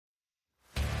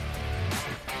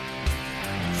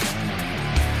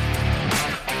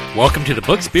Welcome to the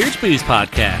Books, Beards, Booze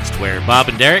podcast, where Bob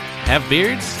and Derek have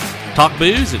beards, talk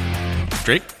booze, and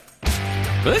drink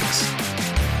books.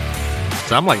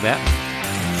 Something like that.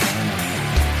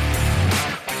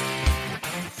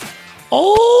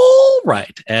 All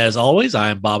right. As always,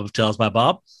 I'm Bob of Tales by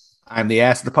Bob. I'm the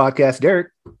ass of the podcast, Derek.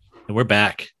 And we're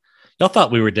back. Y'all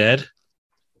thought we were dead.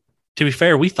 To be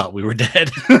fair, we thought we were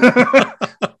dead.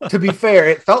 To be fair,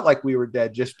 it felt like we were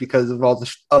dead just because of all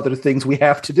the other things we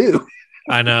have to do.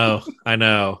 I know.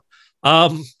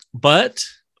 But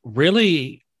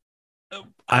really,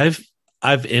 I've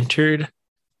entered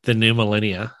the new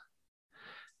millennia,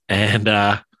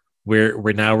 and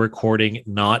we're now recording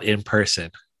not in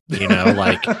person. You know,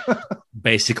 like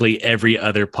basically every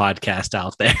other podcast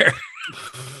out there.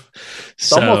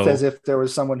 It's almost as if there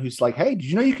was someone who's like, "Hey, did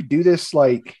you know you could do this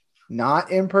like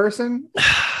not in person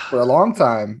for a long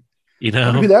time?" You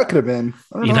know, maybe that could have been.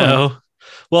 I don't know.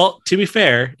 Well, to be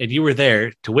fair, and you were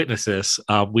there to witness this,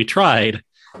 we tried,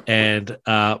 and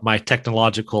my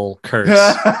technological curse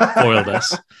foiled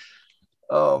us.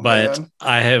 Oh, but man.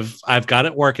 I've got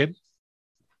it working.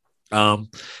 And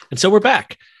so we're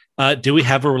back. Do we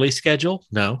have a release schedule?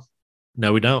 No,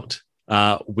 we don't.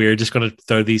 We're just going to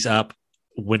throw these up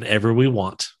whenever we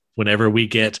want, whenever we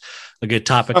get a good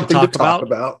topic Something to talk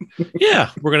about.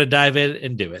 Yeah, we're going to dive in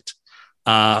and do it.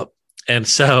 And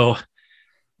so,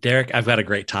 Derek, I've got a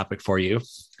great topic for you.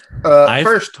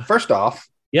 First off,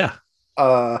 yeah.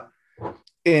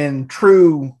 In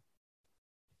true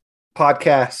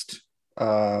podcast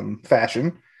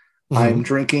fashion, I'm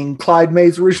drinking Clyde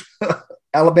May's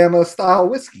Alabama style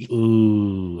whiskey.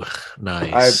 Ooh,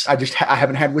 nice. I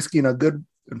haven't had whiskey in a good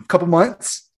couple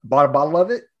months. Bought a bottle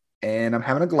of it, and I'm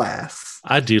having a glass.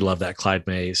 I do love that Clyde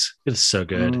Mays. It's so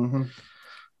good. Mm-hmm.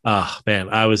 Oh, man.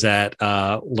 I was at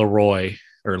Leroy,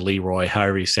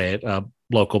 however you say it,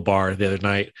 local bar the other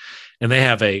night, and they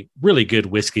have a really good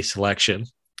whiskey selection.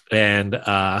 And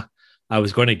I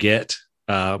was going to get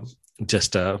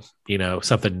just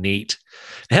something neat.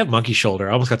 They have Monkey Shoulder.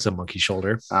 I almost got some Monkey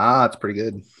Shoulder. It's pretty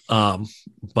good.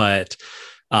 But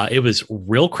it was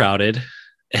real crowded.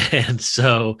 And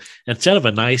so instead of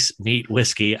a nice, neat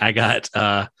whiskey, I got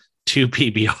 2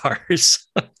 PBRs.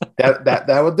 that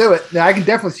will do it. Now I can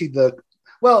definitely see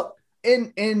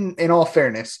in all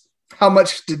fairness, how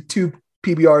much did 2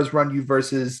 PBRs run you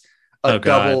versus a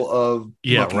double of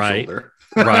Monkey Shoulder?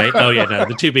 Right. Oh yeah, no,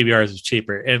 the 2 PBRs was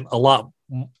cheaper and a lot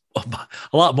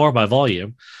more by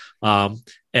volume.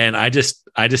 And I just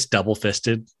double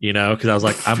fisted, because I was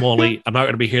like, I'm not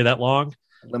going to be here that long.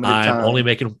 I'm only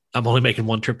making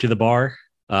one trip to the bar.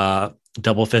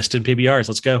 Double fisted PBRs.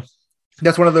 Let's go.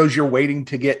 That's one of those you're waiting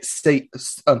to get seen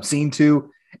to,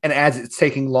 and as it's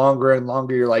taking longer and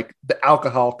longer, you're like, the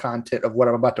alcohol content of what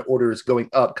I'm about to order is going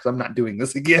up because I'm not doing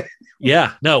this again.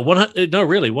 Yeah,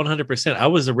 really, 100%. I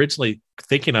was originally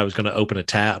thinking I was going to open a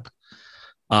tab,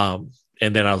 and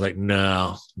then I was like,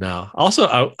 no.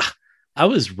 Also, I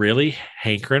was really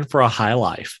hankering for a High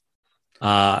Life,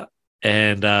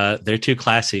 and they're too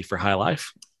classy for High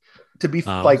Life. To be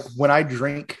like, when I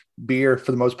drink beer,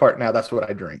 for the most part now, that's what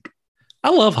I drink. I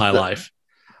love High Life.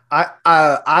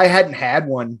 I hadn't had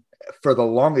one for the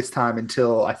longest time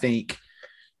until I think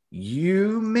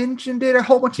you mentioned it a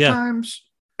whole bunch of times.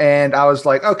 And I was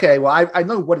like, okay, well, I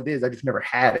know what it is. I just never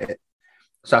had it.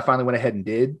 So I finally went ahead and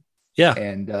did. Yeah.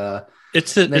 And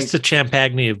it's the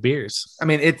Champagne of beers. I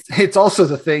mean, it's also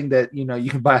the thing that, you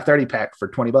can buy a 30 pack for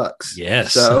 $20.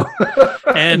 Yes. So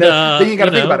and then you got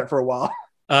to think about it for a while.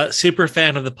 Super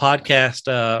fan of the podcast,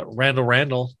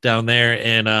 Randall down there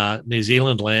in New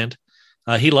Zealand land.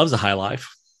 He loves a High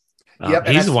Life.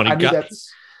 He's the one who got.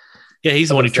 Yeah, he's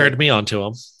the one who turned me on to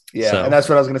him. Yeah, so. And that's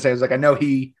what I was going to say. I was like, I know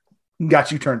he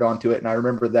got you turned on to it, and I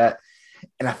remember that.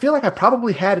 And I feel like I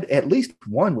probably had at least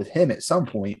one with him at some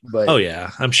point. But oh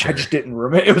yeah, I'm sure. I just didn't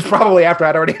remember. It was probably after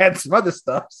I'd already had some other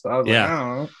stuff. So I was like, I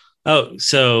don't know. Oh,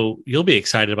 so you'll be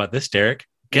excited about this, Derek.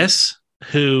 Guess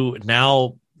who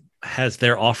now has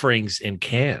their offerings in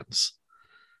cans?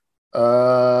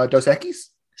 Dos Equis?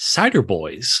 Cider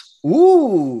Boys.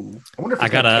 Ooh, I wonder if I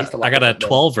got a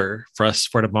 12er for us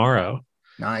for tomorrow.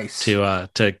 Nice to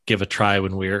give a try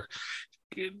when we're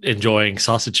enjoying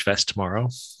Sausage Fest tomorrow.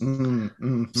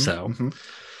 So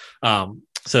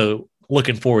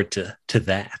looking forward to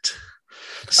that.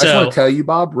 I just want to tell you,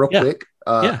 Bob, real quick.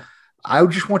 I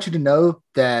just want you to know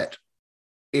that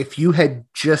if you had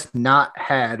just not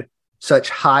had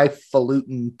such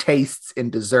highfalutin tastes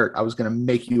in dessert, I was going to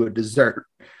make you a dessert.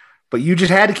 But you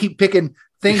just had to keep picking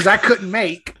things I couldn't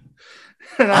make.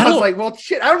 And I was like, well,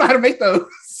 shit, I don't know how to make those.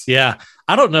 Yeah.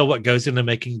 I don't know what goes into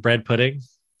making bread pudding,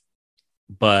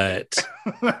 but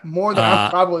more than I'm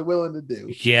probably willing to do.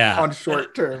 Yeah, on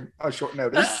short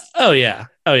notice. Oh yeah.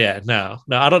 No,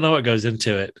 I don't know what goes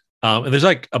into it. And there's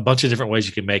like a bunch of different ways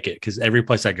you can make it because every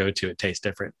place I go to, it tastes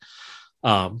different.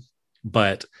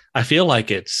 But I feel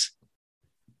like it's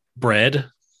bread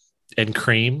and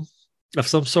cream of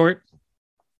some sort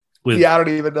with I don't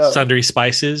even know sundry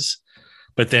spices.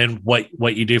 But then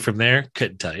what you do from there,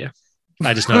 couldn't tell you.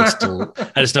 I just know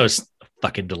it's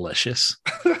fucking delicious.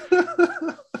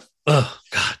 Oh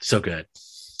God, so good.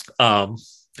 All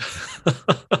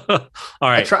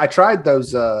right. I tried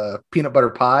those peanut butter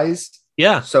pies.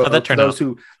 Yeah. So how'd that turn out?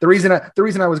 The reason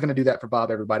I was going to do that for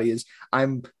Bob, everybody, is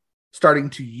I'm starting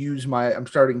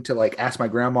to like ask my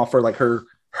grandma for like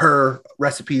her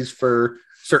recipes for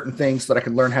certain things so that I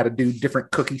can learn how to do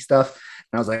different cookie stuff.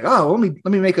 And I was like, oh,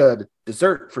 let me make a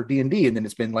dessert for D&D. And then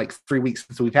it's been like 3 weeks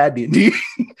since we've had D&D. So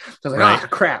I was like,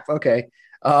 crap. Okay.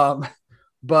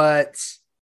 But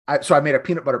I made a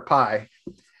peanut butter pie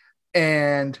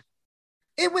and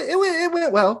it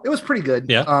went well. It was pretty good.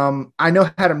 Yeah. I know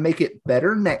how to make it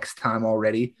better next time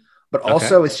already, but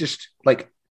also it's just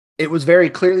like, it was very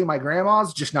clearly my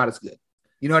grandma's, just not as good.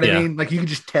 You know what I mean? Like you can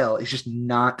just tell it's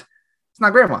not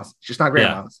grandma's. It's just not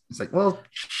grandma's. Yeah. It's like, well,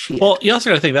 shit. Well, you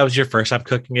also got to think that was your first time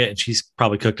cooking it and she's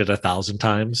probably cooked it 1,000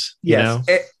 times. Yes.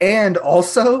 You know? And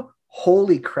also,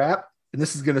 holy crap. And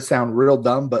this is going to sound real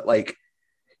dumb, but like,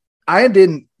 I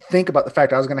didn't think about the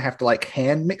fact I was going to have to like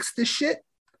hand mix this shit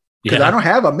because I don't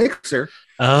have a mixer.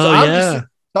 Oh,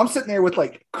 so I'm sitting there with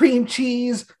like cream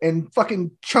cheese and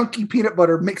fucking chunky peanut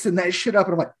butter mixing that shit up.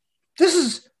 And I'm like, this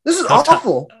is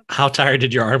awful. How tired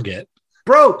did your arm get?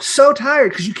 Bro, so tired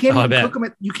because you can't even cook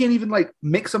them. You can't even like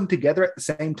mix them together at the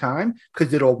same time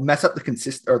because it'll mess up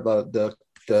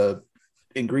the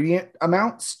ingredient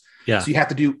amounts. Yeah. So you have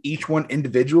to do each one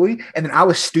individually. And then I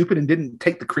was stupid and didn't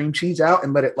take the cream cheese out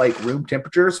and let it like room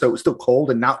temperature. So it was still cold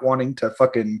and not wanting to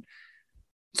fucking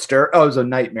stir. Oh, it was a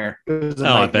nightmare. Nightmare.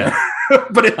 I bet.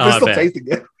 But it still tasted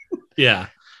good. Yeah.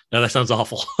 No, that sounds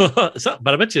awful. But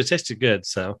I bet you it tasted good.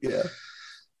 So yeah.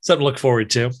 Something to look forward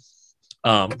to.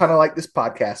 Kind of like this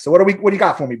podcast. So what do you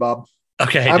got for me, Bob?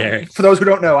 Okay, Derek. For those who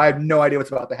don't know, I have no idea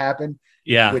what's about to happen.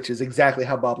 Yeah. Which is exactly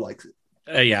how Bob likes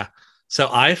it. Yeah. So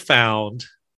I found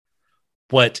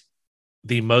what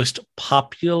the most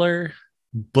popular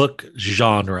book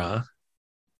genre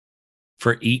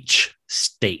for each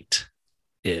state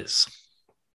is.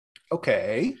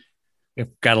 Okay. We've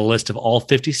got a list of all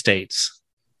 50 states.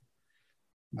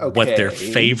 Okay. What their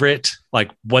favorite,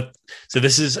 so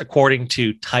this is according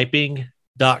to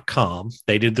typing.com.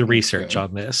 They did the research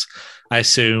on this. I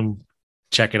assume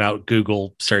checking out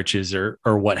Google searches or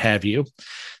what have you.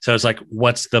 So it's like,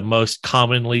 what's the most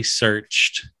commonly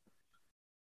searched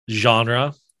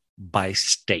genre by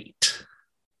state?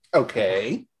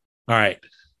 Okay. All right.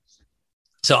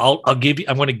 So I'm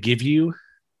going to give you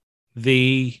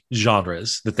the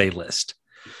genres that they list.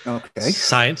 Okay.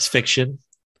 Science fiction,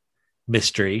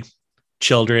 mystery,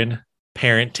 children,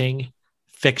 parenting,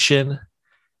 fiction,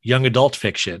 young adult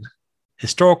fiction,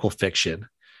 historical fiction,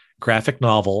 graphic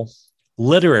novel,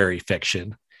 literary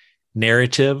fiction,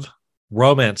 narrative,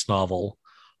 romance novel,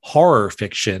 horror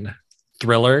fiction,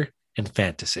 thriller, and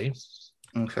fantasy.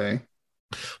 Okay.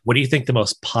 What do you think the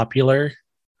most popular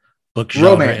book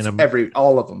genre romance?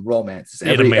 All of them romance.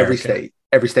 Every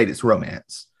state is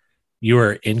romance. You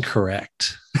are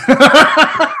incorrect.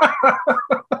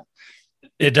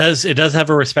 It does have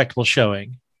a respectable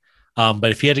showing.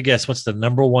 But if you had to guess, what's the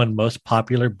number one most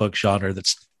popular book genre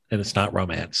it's not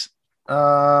romance? In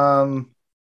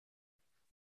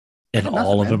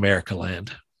all of America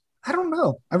land. I don't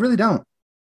know. I really don't.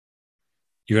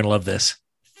 You're going to love this.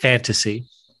 Fantasy.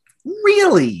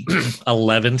 Really?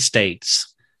 11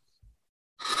 states.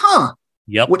 Huh.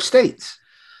 Yep. Which states?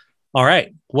 All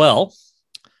right. Well,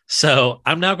 so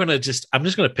I'm just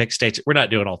going to pick states. We're not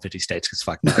doing all 50 states because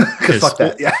fuck that. Fuck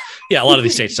that. Yeah. Yeah. A lot of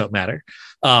these states don't matter.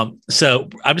 So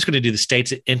I'm just going to do the states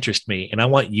that interest me. And I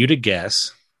want you to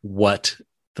guess what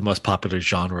the most popular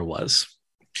genre was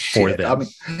for them.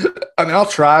 I mean, I'll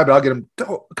try, but I'll get them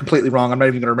completely wrong. I'm not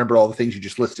even going to remember all the things you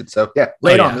just listed. So yeah,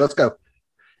 lay it on. Let's go.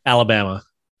 Alabama.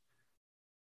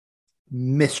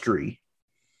 Mystery.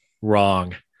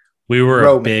 Wrong. We were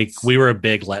a big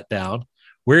letdown.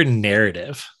 We're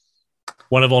narrative.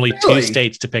 One of only 2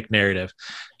 states to pick narrative.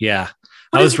 Yeah.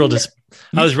 I was real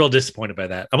disappointed by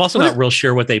that. I'm also not real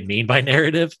sure what they mean by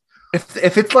narrative.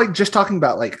 If it's like just talking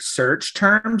about like search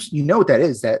terms, you know what that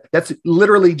is. That's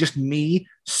literally just me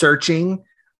searching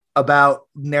about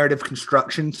narrative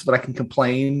construction so that I can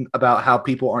complain about how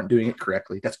people aren't doing it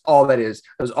correctly. That's all that is.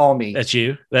 That was all me. That's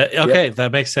you. That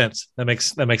makes sense. That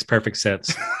makes perfect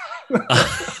sense.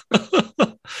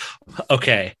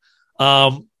 Okay.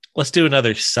 Let's do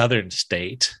another southern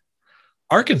state.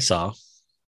 Arkansas.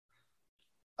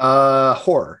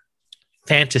 Horror.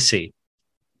 Fantasy.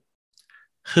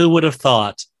 Who would have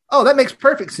thought? Oh, that makes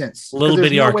perfect sense. Little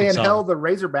bitty no Arkansas. way in hell the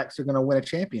Razorbacks are going to win a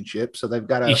championship, so they've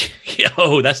got to.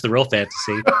 Oh, that's the real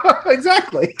fantasy.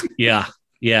 Exactly. Yeah.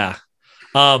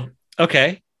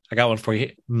 Okay, I got one for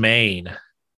you. Maine.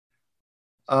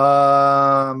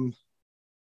 Science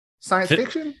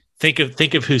fiction. Think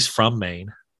of who's from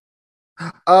Maine.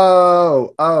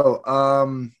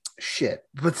 Shit.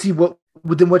 Let's see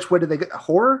then which way did they get?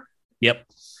 Horror? Yep.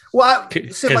 Well,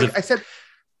 I said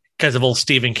because of old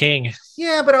Stephen King.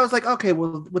 Yeah, but I was like, okay,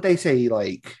 well, would they say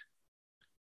like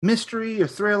mystery or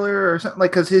thriller or something?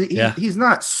 Like, because he's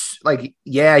not like,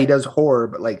 yeah, he does horror,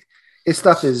 but like his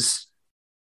stuff is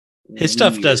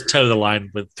stuff does toe the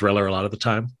line with thriller a lot of the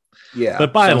time. Yeah,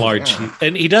 but by and large,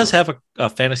 he does have a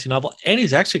fantasy novel, and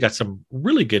he's actually got some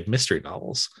really good mystery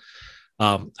novels.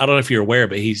 I don't know if you're aware,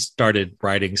 but he started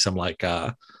writing some like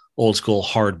old school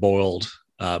hard boiled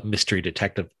mystery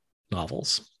detective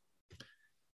novels.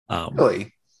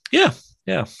 Really? Yeah.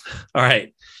 All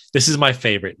right. This is my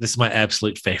favorite. This is my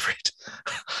absolute favorite.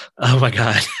 Oh my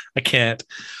God. I can't.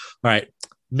 All right.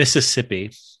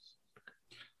 Mississippi.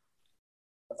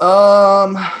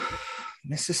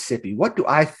 Mississippi. What do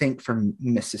I think from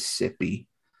Mississippi?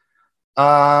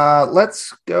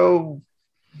 Let's go.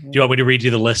 Do you want me to read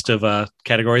you the list of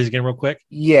categories again real quick?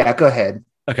 Yeah, go ahead.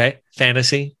 Okay.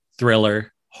 Fantasy,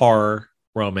 thriller, horror,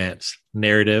 romance,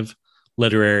 narrative,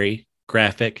 literary,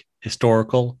 graphic,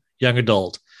 historical, young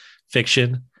adult,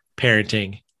 fiction,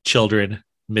 parenting, children,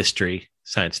 mystery,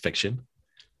 science fiction.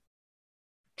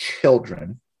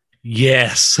 Children.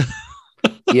 Yes.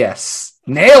 Yes.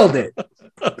 Nailed it.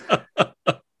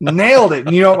 Nailed it.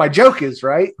 And you know what my joke is,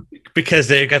 right? Because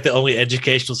they've got the only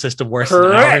educational system worse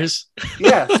Correct. than ours.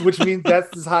 Yes, which means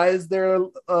that's as high as their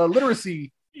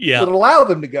literacy would allow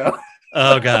them to go.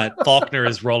 Oh, God. Faulkner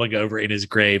is rolling over in his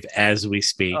grave as we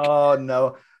speak. Oh,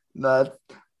 no. I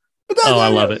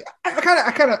love it.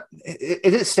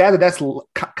 It is sad that that's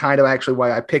kind of actually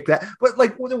why I picked that. But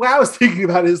like the way I was thinking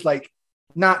about it is like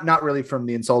not really from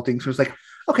the insulting. So it's like,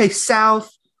 okay,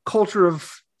 South culture of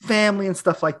family and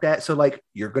stuff like that. So like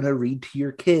you're gonna read to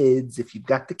your kids if you've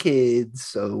got the kids.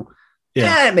 So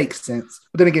yeah, it makes sense.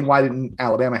 But then again, why didn't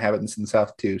Alabama have it in the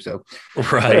South too? So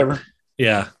right, whatever.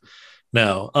 Yeah,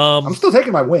 no. I'm still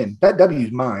taking my win. That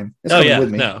W's mine. It's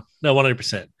with me. No,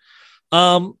 100%.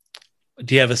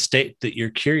 Do you have a state that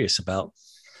you're curious about?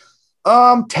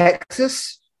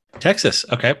 Texas.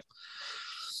 Okay.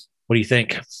 What do you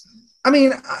think? I mean,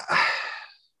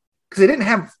 because they didn't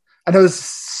have. I know this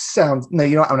sounds. No,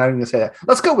 you know what? I'm not even going to say that.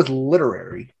 Let's go with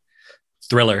literary.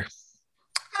 Thriller.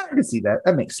 I can see that.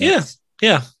 That makes sense.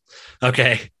 Yeah.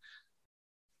 Okay.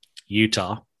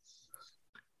 Utah.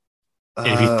 And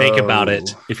if you think about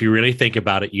it, if you really think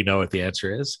about it, you know what the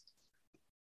answer is.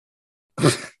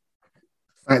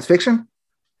 Science fiction?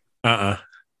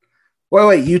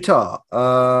 Wait, Utah.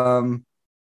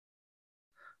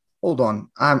 Hold on.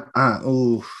 I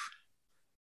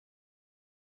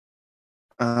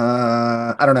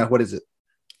don't know. What is it?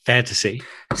 Fantasy.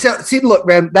 So, see, look,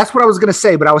 man, that's what I was going to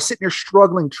say, but I was sitting here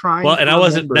struggling trying. Well, and I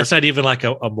wasn't. That's not even like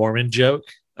a Mormon joke,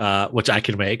 which I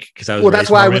can make because I was. Well, that's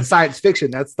why Mormon. I went science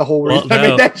fiction. That's the whole reason I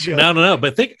made that joke. No.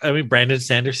 But Brandon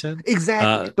Sanderson,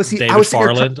 exactly. But see, David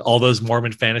Farland, all those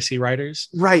Mormon fantasy writers,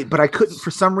 right? But I couldn't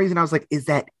for some reason. I was like, is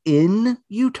that in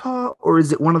Utah or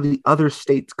is it one of the other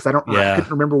states? Because I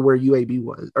couldn't remember where UAB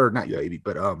was, or not UAB,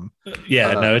 but no,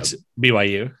 it's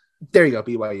BYU. There you go,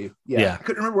 BYU. Yeah, I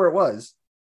couldn't remember where it was.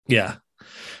 Yeah.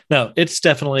 No, it's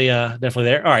definitely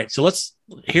there. All right, so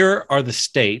here are the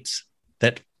states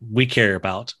that we care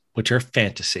about, which are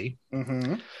fantasy.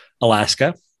 Mm-hmm.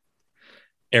 Alaska,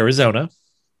 Arizona,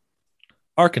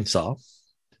 Arkansas,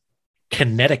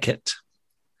 Connecticut,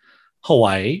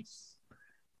 Hawaii,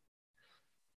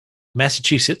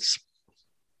 Massachusetts,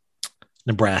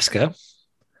 Nebraska,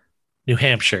 New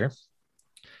Hampshire,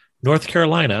 North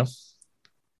Carolina,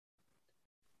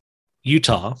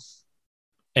 Utah,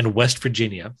 and West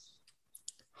Virginia.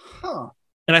 Huh.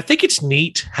 And I think it's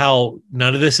neat how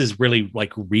none of this is really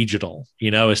like regional.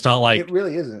 It's not like it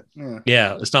really isn't.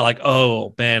 Yeah. It's not like,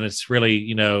 oh man, it's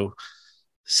really,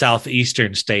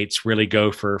 southeastern states really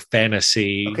go for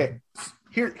fantasy. Okay.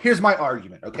 Here's my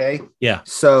argument. Okay. Yeah.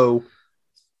 So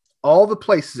all the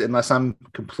places, unless I'm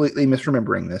completely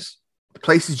misremembering this, the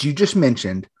places you just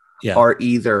mentioned are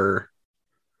either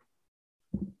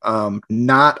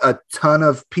not a ton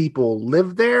of people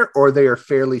live there or they are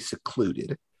fairly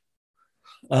secluded.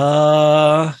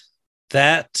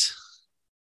 That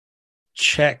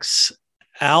checks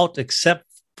out, except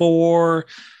for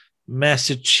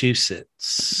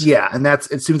Massachusetts. Yeah, and that's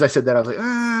as soon as I said that, I was like,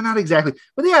 not exactly.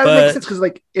 But yeah, it makes sense because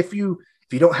like if you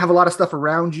don't have a lot of stuff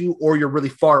around you or you're really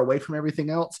far away from everything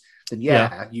else, then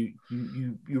you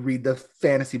read the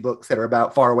fantasy books that are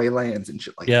about faraway lands and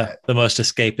shit like that. The most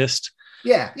escapist.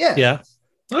 Yeah.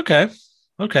 Okay.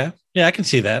 Yeah, I can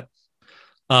see that.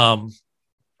 And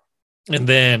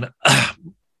then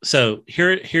so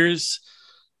here's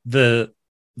the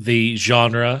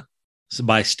genre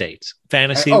by states.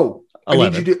 Fantasy. 11. I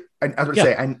was going to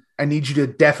say I need you to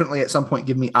definitely at some point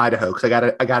give me Idaho because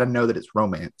I gotta know that it's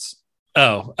romance.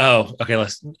 Oh, okay.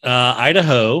 Let's.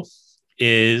 Idaho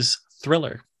is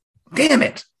thriller. Damn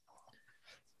it!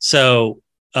 So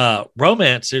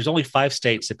romance. There's only 5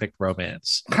 states that picked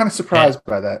romance. I'm kind of surprised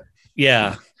by that.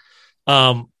 Yeah.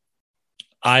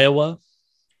 Iowa,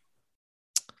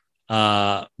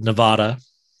 Nevada,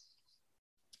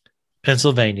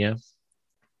 Pennsylvania,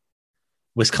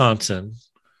 Wisconsin,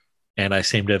 and I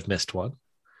seem to have missed one.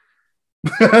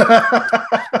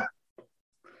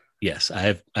 Yes,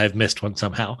 I've missed one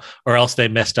somehow, or else they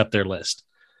messed up their list.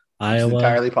 Iowa, it's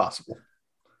entirely possible.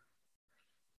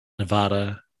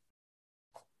 Nevada,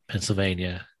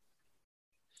 Pennsylvania,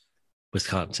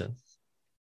 Wisconsin.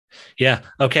 Yeah.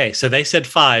 Okay. So they said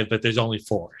 5, but there's only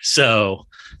 4. So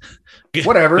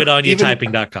whatever. Good on you,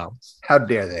 typing.com. How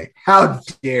dare they? How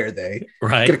dare they?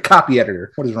 Right. Get a copy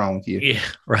editor. What is wrong with you? Yeah.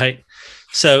 Right.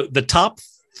 So the top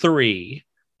 3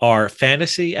 are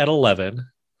fantasy at 11,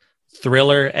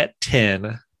 thriller at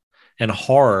 10, and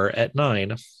horror at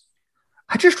 9.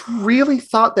 I just really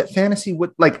thought that fantasy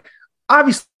would like,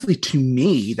 obviously to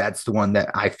me, that's the one that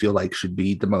I feel like should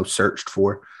be the most searched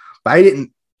for, but I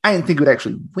didn't think it would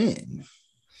actually win.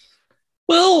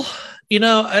 Well,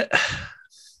 I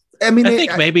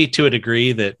think maybe to a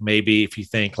degree that maybe if you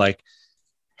think like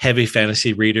heavy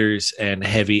fantasy readers and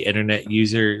heavy internet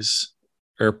users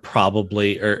are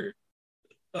probably, there's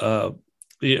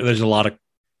a lot of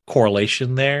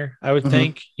correlation there, I would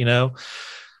think,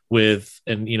 with,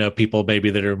 and, people maybe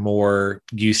that are more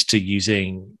used to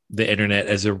using the internet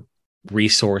as a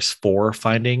resource for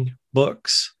finding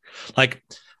books. Like,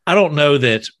 I don't know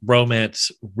that romance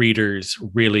readers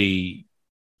really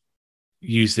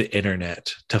use the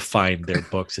internet to find their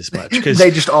books as much because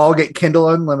they just all get Kindle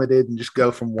Unlimited and just go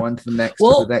from one to the next.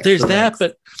 Well, to the next, there's that,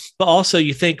 but also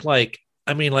you think like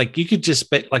you could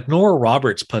just like Nora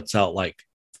Roberts puts out like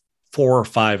 4 or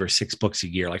 5 or 6 books a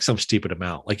year, like some stupid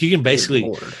amount. Like you can basically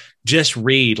just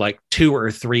read like 2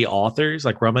 or 3 authors,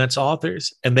 like romance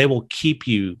authors, and they will keep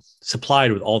you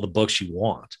supplied with all the books you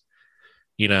want.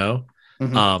 So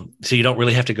you don't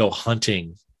really have to go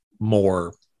hunting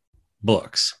more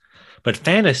books. But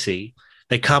fantasy,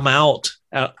 they come out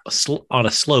on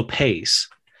a slow pace,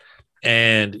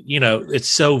 and it's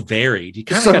so varied. You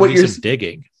kind of got to do some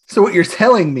digging. So what you're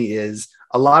telling me is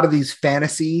a lot of these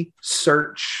fantasy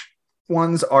search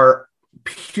ones are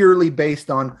purely based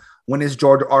on when is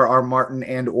George R.R. Martin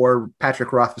and or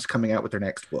Patrick Rothfuss coming out with their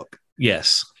next book.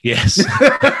 Yes. Yes.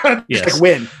 Like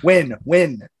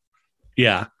when.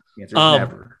 Yeah.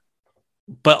 Never.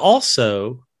 But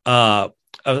also,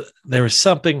 there was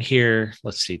something here.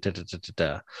 Let's see.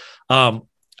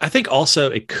 I think also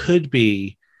it could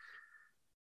be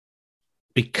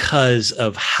because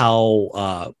of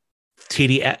how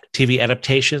TV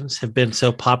adaptations have been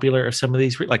so popular of some of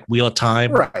these, like Wheel of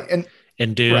Time, right,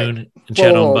 and Dune, and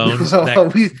Shadow and Bone.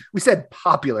 So we said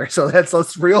popular, so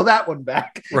let's reel that one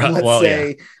back.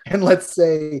 Right. And let's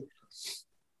say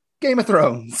Game of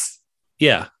Thrones.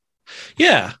 Yeah.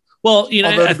 Well,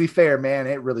 although to be fair, man,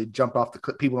 it really jumped off the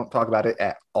cliff. People don't talk about it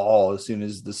at all as soon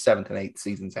as the 7th and 8th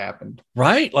seasons happened.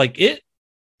 Right, like it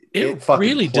really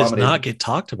plummeted. Does not get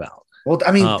talked about. Well,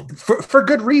 I mean, for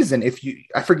good reason.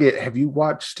 I forget, have you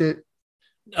watched it?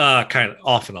 Kind of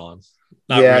off and on,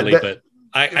 not really, but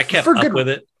I kept up with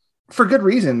it for good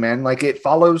reason, man. Like it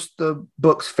follows the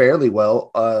books fairly well,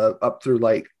 up through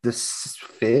like the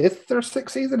 5th or 6th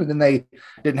season, and then they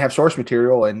didn't have source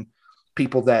material, and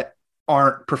people that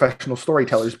aren't professional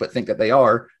storytellers but think that they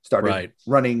are started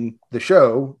running the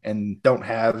show and don't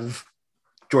have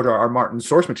George R.R. Martin's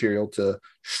source material to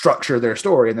structure their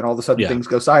story, and then all of a sudden things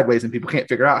go sideways and people can't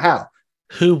figure out how.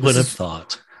 Who would have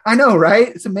thought? I know, right?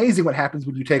 It's amazing what happens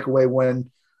when you take away one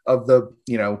of the,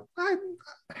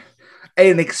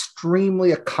 an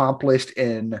extremely accomplished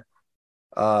and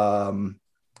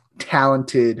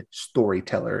talented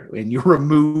storyteller, and you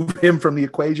remove him from the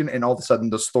equation, and all of a sudden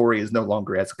the story is no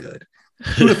longer as good.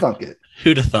 Who'd have thunk it?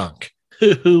 Who'd have thunk?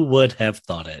 Who would have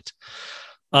thought it?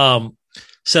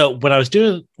 So when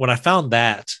I found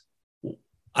that,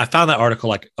 I found that article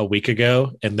like a week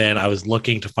ago, and then I was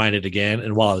looking to find it again.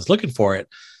 And while I was looking for it,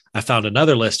 I found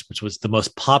another list, which was the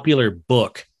most popular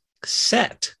book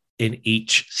set in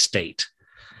each state.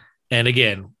 And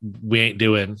again, we ain't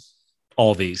doing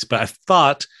all these, but I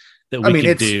thought that we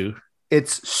could do.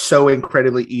 It's so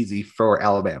incredibly easy for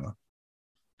Alabama.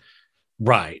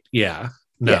 Right. Yeah.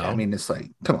 No. Yeah, I mean, it's like,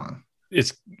 come on.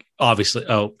 It's obviously,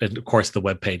 and of course the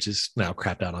webpage is now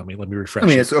crapped out on me. Let me refresh. I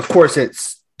mean, it's To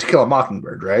Kill a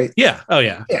Mockingbird, right? Yeah. Oh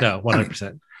yeah. No,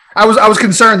 100%. I was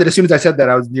concerned that as soon as I said that,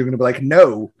 you're going to be like,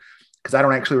 no, because I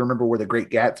don't actually remember where The Great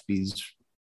Gatsby's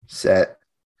set.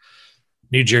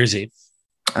 New Jersey.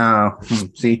 Oh,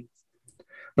 see.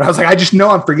 But I was like, I just know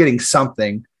I'm forgetting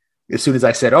something. As soon as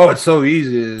I said, oh, it's so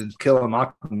easy to kill a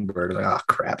mockingbird. I was like, oh,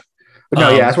 crap. But no,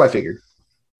 yeah, that's what I figured.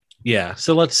 Yeah.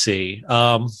 So let's see.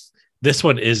 This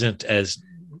one isn't as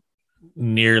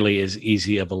nearly as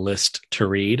easy of a list to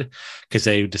read because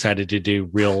they decided to do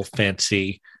real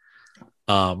fancy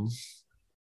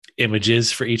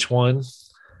images for each one.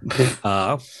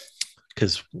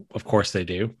 Because of course they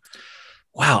do.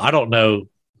 Wow. I don't know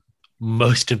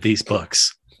most of these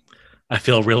books. I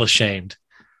feel real ashamed.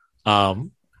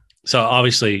 So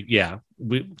obviously, yeah,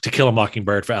 To Kill a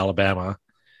Mockingbird for Alabama.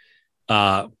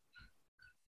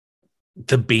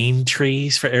 The Bean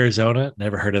Trees for Arizona.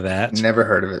 Never heard of that. Never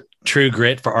heard of it. True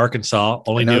Grit for Arkansas.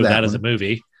 Only knew that as a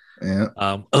movie. Yeah.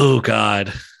 Oh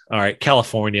God. All right.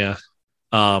 California.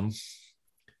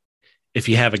 If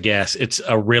you have a guess, it's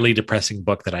a really depressing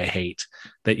book that I hate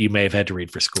that you may have had to read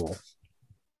for school.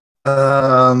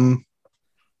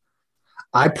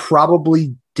 I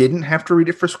probably didn't have to read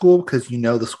it for school because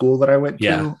the school that I went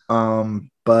to.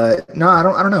 But no, I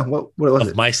don't know. What was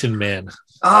it? Mice and Men.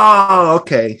 Oh,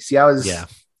 okay. See, I was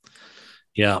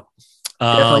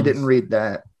definitely didn't read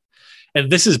that.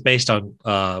 And this is based on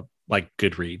like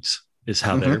Goodreads is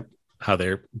how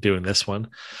they're doing this one.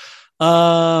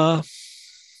 Oh,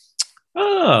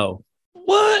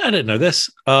 what? I didn't know this.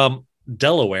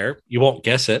 Delaware. You won't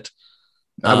guess it.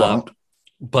 I won't.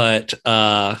 But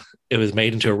it was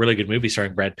made into a really good movie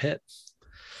starring Brad Pitt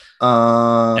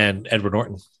and Edward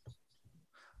Norton.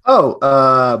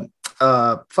 Oh,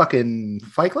 fucking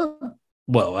Fight Club?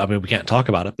 Well, I mean, we can't talk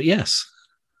about it, but yes.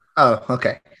 Oh,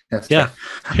 okay. Who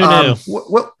knew?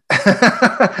 Well,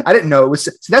 I didn't know it was.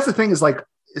 So that's the thing is like,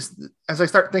 as I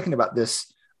start thinking about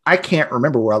this, I can't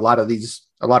remember where a lot of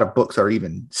books are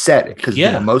even set because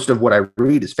most of what I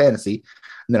read is fantasy.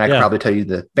 And then I could probably tell you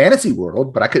the fantasy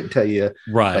world, but I couldn't tell you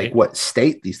like what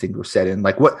state these things were set in.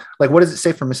 Like what does it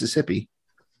say for Mississippi?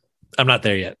 I'm not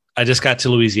there yet. I just got to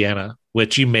Louisiana,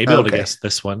 which you may be able to guess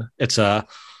this one. It's a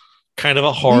kind of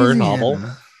a horror novel.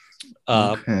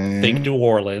 Think New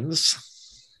Orleans.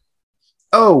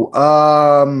 Oh,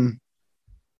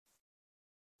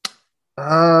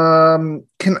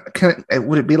 can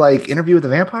would it be like Interview with the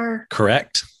Vampire?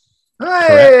 Correct. Hey!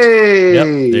 Correct. Yep,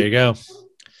 there you go.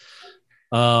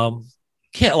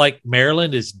 Like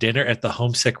Maryland is Dinner at the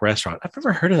Homesick Restaurant. I've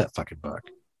never heard of that fucking book.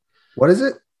 What is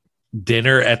it?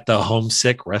 Dinner at the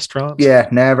Homesick Restaurant? Yeah,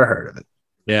 never heard of it.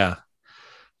 Yeah.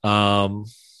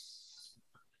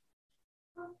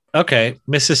 Okay,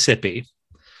 Mississippi.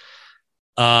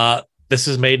 This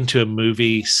is made into a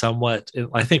movie somewhat,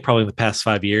 I think probably in the past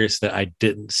 5 years that I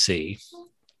didn't see.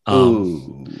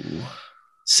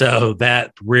 So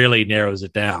that really narrows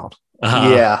it down.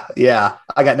 Yeah.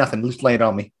 I got nothing. Just lay it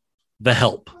on me. The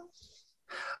Help.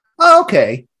 Oh,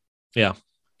 okay. Yeah.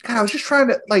 God, I was just trying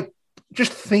to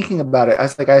just thinking about it. I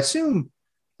was like, I assume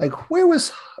where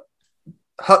was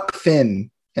Huck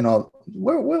Finn and all?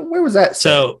 Where was that?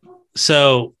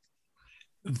 So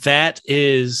that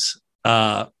is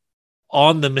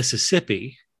on the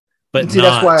Mississippi, but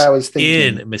that's why I was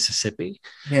thinking in Mississippi.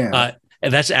 Yeah.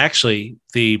 And that's actually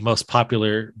the most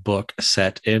popular book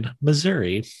set in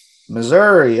Missouri.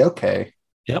 Missouri, okay.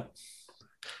 Yep.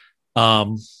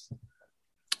 And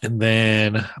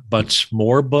then a bunch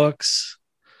more books.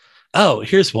 Oh,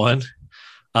 here's one.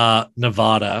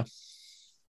 Nevada.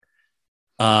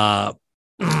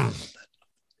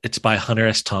 It's by Hunter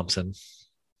S. Thompson.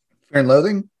 Fear and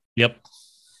Loathing? Yep.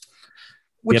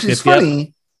 Which is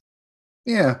funny.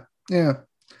 Yep. Yeah.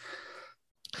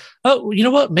 Oh, you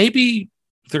know what? Maybe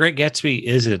The Great Gatsby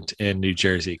isn't in New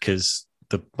Jersey because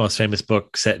the most famous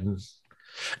book set in.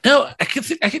 No, I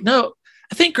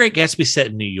think Great Gatsby set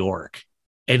in New York,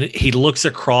 and he looks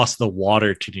across the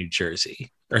water to New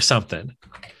Jersey or something.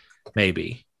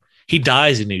 Maybe he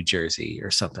dies in New Jersey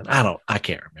or something. I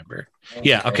can't remember. Okay.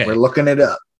 Yeah. Okay. We're looking it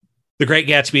up. The Great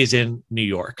Gatsby is in New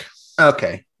York.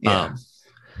 Okay. Yeah.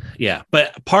 Yeah,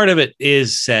 but part of it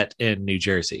is set in New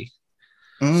Jersey.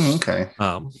 Okay.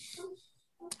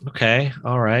 Okay.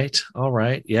 All right. All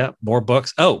right. Yeah. More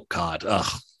books. Oh God.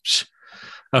 Ugh.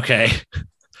 Okay.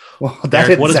 Well, that Derek,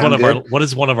 didn't what is sound good. what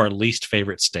is one of our least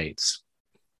favorite states?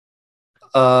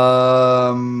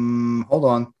 Hold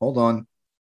on.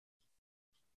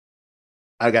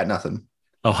 I got nothing.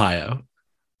 Ohio.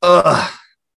 Ugh.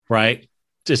 Right.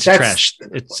 It's That's trash.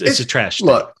 It's a trash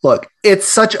state. Look, it's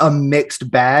such a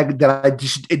mixed bag that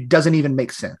it doesn't even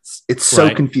make sense. It's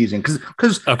so confusing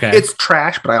because it's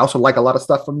trash, but I also like a lot of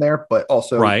stuff from there. But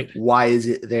also, why is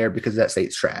it there? Because that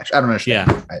state's trash. I don't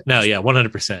understand. Yeah, no, yeah,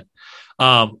 100%.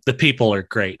 The people are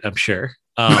great, I'm sure.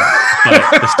 But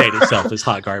the state itself is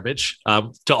hot garbage.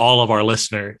 To all of our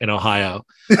listener in Ohio.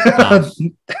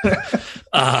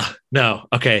 No,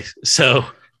 okay. So,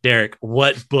 Derek,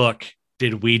 what book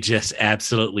did we just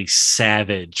absolutely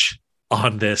savage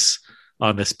on this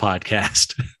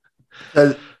podcast?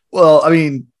 Well, I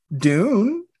mean,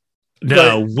 Dune.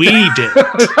 No, we didn't.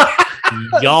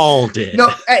 Y'all did. No,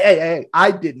 hey,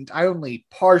 I didn't. I only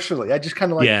partially. I just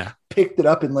kind of picked it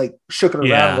up and like shook it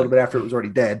around a little bit after it was already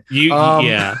dead. You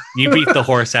beat the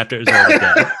horse after it was already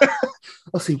dead.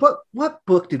 Let's see, what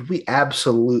book did we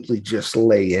absolutely just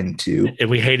lay into? And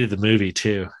we hated the movie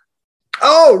too.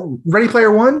 Oh, Ready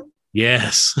Player One?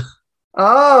 Yes.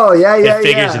 Oh, yeah. It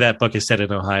figures that book is set in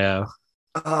Ohio.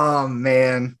 Oh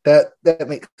man, that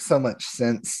makes so much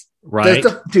sense. Right,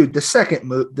 dude. The second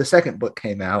book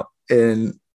came out,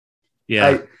 and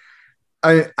I've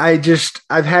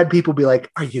had people be like,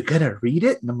 "Are you gonna read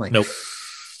it?" And I'm like, "Nope."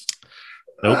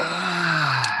 I'm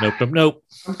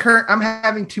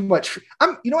having too much.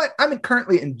 You know what? I'm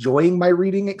currently enjoying my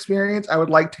reading experience. I would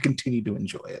like to continue to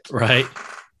enjoy it. Right.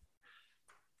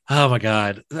 Oh my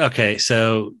God. Okay,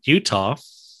 so Utah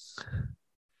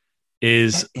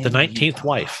is the 19th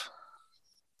wife.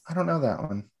 I don't know that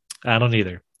one. I don't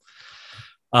either.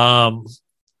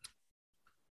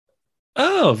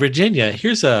 Virginia.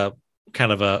 Here's a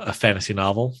kind of a fantasy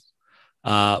novel.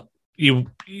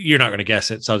 You're not going to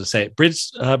guess it, so I'll just say it.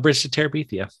 Bridge to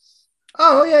Terabithia.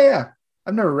 Oh yeah.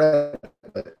 I've never read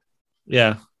it.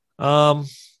 Yeah.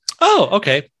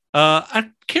 Okay. I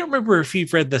can't remember if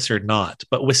you've read this or not,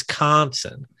 but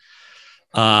Wisconsin.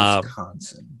 I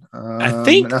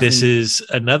think this is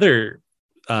another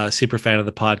super fan of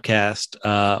the podcast,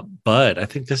 Bud. I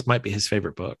think this might be his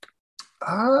favorite book.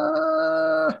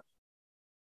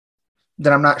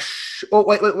 Then I'm not sure. Oh,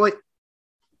 wait.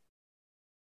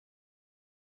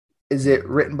 Is it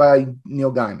written by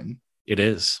Neil Gaiman? It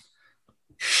is.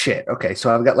 Shit. Okay,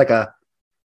 so I've got like a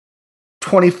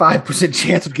 25%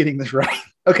 chance of getting this right.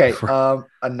 Okay.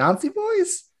 Anansi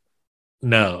Boys?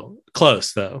 No.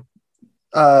 Close, though.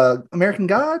 American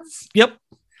Gods? Yep.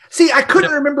 See, I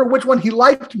couldn't remember which one he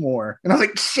liked more. And I was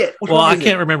like, shit. Well, I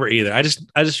can't remember either. I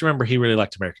just remember he really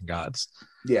liked American Gods.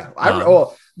 Yeah.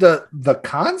 The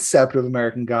concept of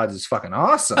American Gods is fucking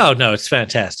awesome. Oh, no, it's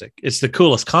fantastic. It's the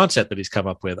coolest concept that he's come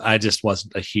up with. I just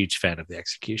wasn't a huge fan of the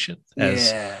execution,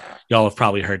 as y'all have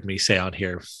probably heard me say on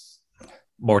here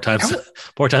more times than a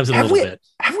little bit.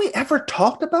 Have we ever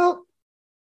talked about?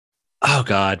 Oh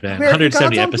God, man!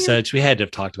 170 episodes. We had to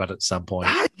have talked about it at some point.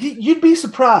 You'd be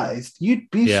surprised.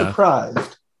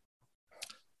 Surprised.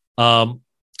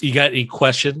 You got any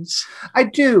questions? I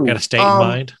do. Got a state in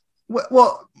mind?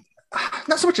 Well,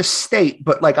 not so much a state,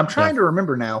 but like I'm trying to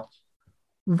remember now.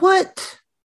 What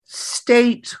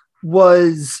state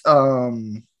was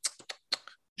Shawshank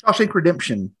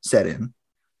Redemption set in?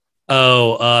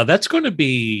 Oh, that's going to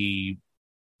be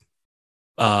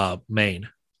Maine.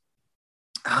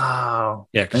 Oh,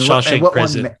 yeah, because Shawshank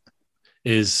Prison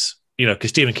is,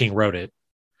 because Stephen King wrote it.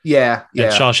 Yeah.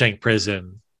 And Shawshank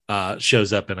Prison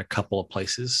shows up in a couple of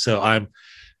places, so I'm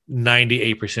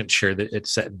 98% sure that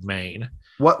it's set in Maine.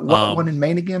 What one in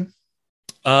Maine again?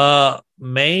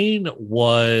 Maine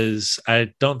was,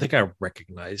 I don't think I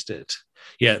recognized it.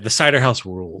 Yeah, the Cider House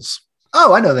Rules.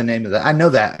 Oh, I know the name of that. I know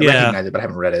that. I recognize it, but I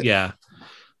haven't read it. Yeah.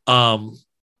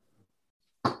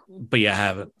 But yeah, I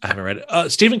haven't read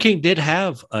it. Stephen King did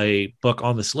have a book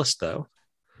on this list though.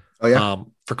 Oh yeah.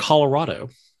 For Colorado.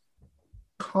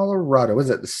 Was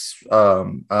it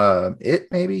it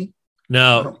maybe?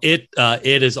 No, it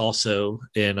is also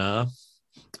in Maine.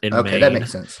 That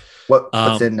makes sense.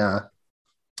 What's in The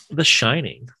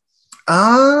Shining?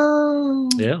 Oh.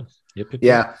 Yeah. Yep.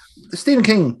 Yeah. Stephen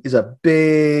King is a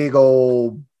big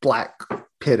old black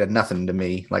pit of nothing to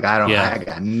me. Like I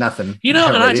got nothing. And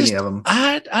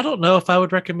I don't know if I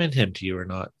would recommend him to you or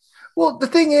not. Well, the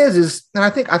thing is, and I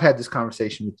think I've had this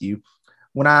conversation with you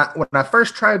when I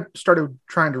first started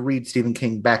trying to read Stephen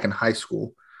King back in high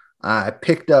school. I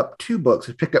picked up two books.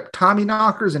 I picked up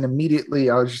Tommyknockers, and immediately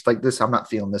I was just like, "This, I'm not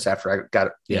feeling this." After I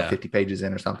got 50 pages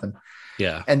in or something,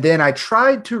 Yeah. And then I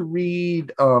tried to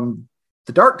read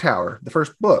The Dark Tower, the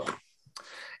first book.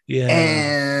 Yeah.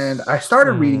 And I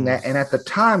started reading that. And at the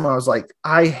time I was like,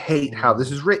 I hate how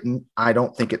this is written. I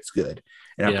don't think it's good.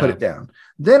 And I put it down.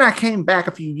 Then I came back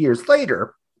a few years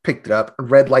later, picked it up,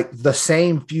 read like the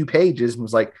same few pages and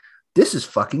was like, this is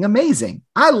fucking amazing.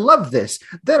 I love this.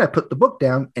 Then I put the book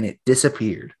down and it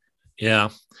disappeared. Yeah.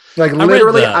 Like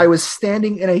literally I was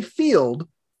standing in a field.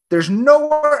 There's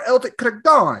nowhere else it could have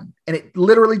gone. And it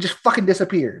literally just fucking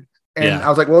disappeared. And I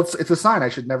was like, well, it's a sign I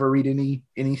should never read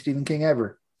any Stephen King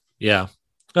ever. Yeah.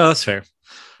 Oh, that's fair.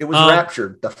 It was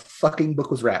raptured. The fucking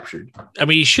book was raptured. I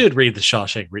mean, you should read The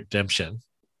Shawshank Redemption.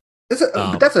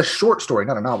 But that's a short story,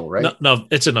 not a novel, right? No,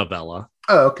 it's a novella.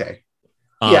 Oh, okay.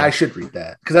 Yeah, I should read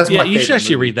that because that's my favorite. You should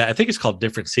actually read that. I think it's called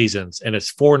Different Seasons, and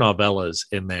it's 4 novellas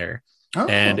in there,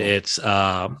 and it's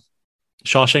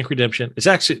Shawshank Redemption. It's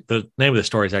actually the name of the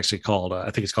story is actually called. I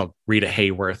think it's called Rita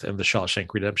Hayworth and the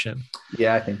Shawshank Redemption.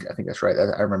 Yeah, I think that's right.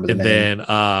 I remember the name. And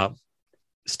then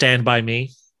Stand By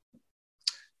Me.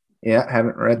 Yeah, I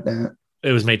haven't read that.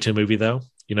 It was made to a movie though.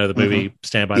 You know the movie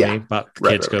Stand By Me about the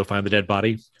kids go find the dead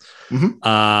body.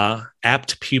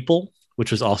 Apt Pupil, which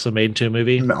was also made into a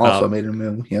movie. Also made in a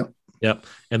movie. Yep.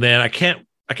 And then I can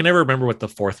never remember what the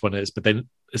fourth one is, but then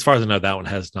as far as I know, that one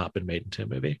has not been made into a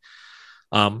movie.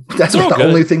 That's the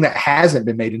only thing that hasn't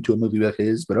been made into a movie of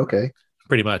his, but okay.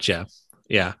 Pretty much, yeah.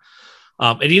 Yeah.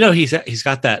 And you know, he's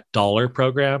got that dollar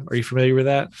program. Are you familiar with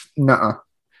that? Nuh-uh.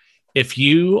 If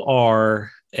you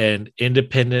are an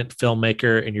independent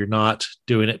filmmaker and you're not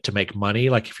doing it to make money,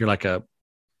 like if you're like a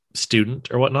student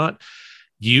or whatnot,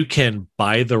 you can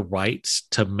buy the rights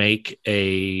to make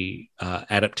a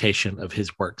adaptation of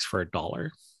his works for $1.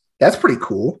 That's pretty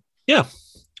cool. Yeah.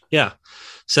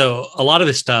 So a lot of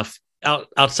this stuff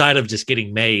outside of just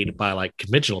getting made by like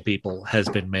conventional people has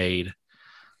been made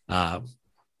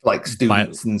like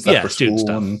students and stuff for school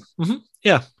stuff.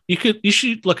 Yeah, you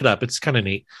should look it up. It's kind of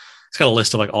neat. It's got a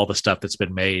list of like all the stuff that's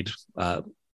been made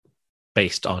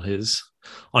based on his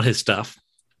stuff.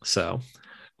 So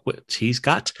which he's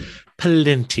got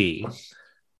plenty.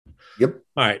 Yep.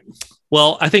 All right.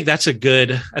 Well, I think that's a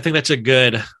good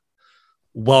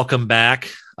welcome back.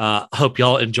 Hope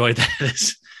y'all enjoyed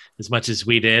that as much as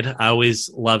we did. I always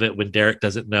love it when Derek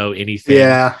doesn't know anything.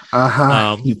 Yeah.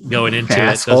 Going into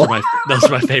asshole. it. Those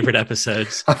are my favorite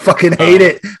episodes. I fucking hate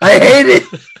it. I hate it.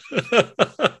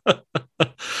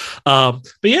 But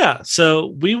yeah,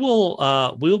 so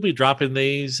we'll be dropping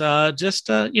these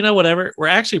whatever. We're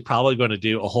actually probably going to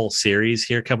do a whole series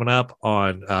here coming up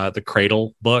on the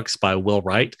Cradle books by Will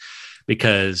Wright,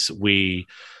 because we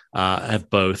have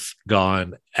both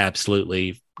gone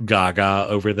absolutely gaga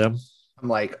over them.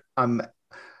 I'm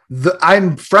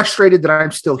frustrated that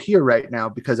I'm still here right now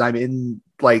because I'm in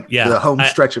the home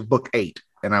stretch of book 8,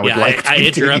 and I would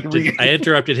I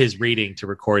interrupted his reading to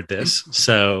record this.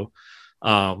 So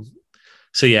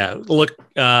yeah, look,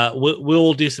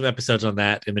 we'll do some episodes on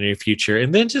that in the near future,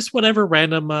 and then just whatever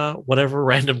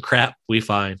random crap we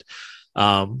find.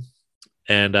 So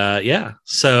you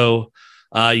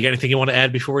got anything you want to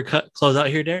add before we close out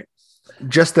here, Derek?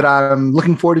 Just that I'm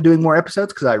looking forward to doing more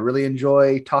episodes because I really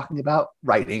enjoy talking about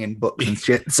writing and books and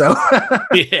shit. So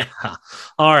yeah.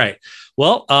 All right.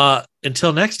 Well,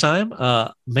 until next time,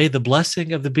 may the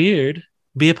blessing of the beard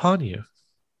be upon you.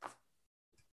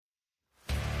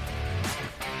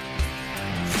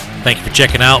 Thank you for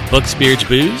checking out Books, Beards,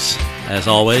 Booze. As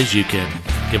always, you can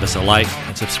give us a like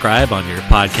and subscribe on your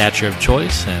podcatcher of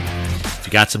choice. And if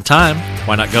you got some time,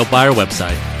 why not go by our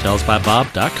website,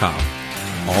 talesbybob.com.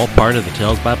 All part of the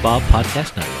Tales by Bob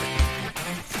podcast network.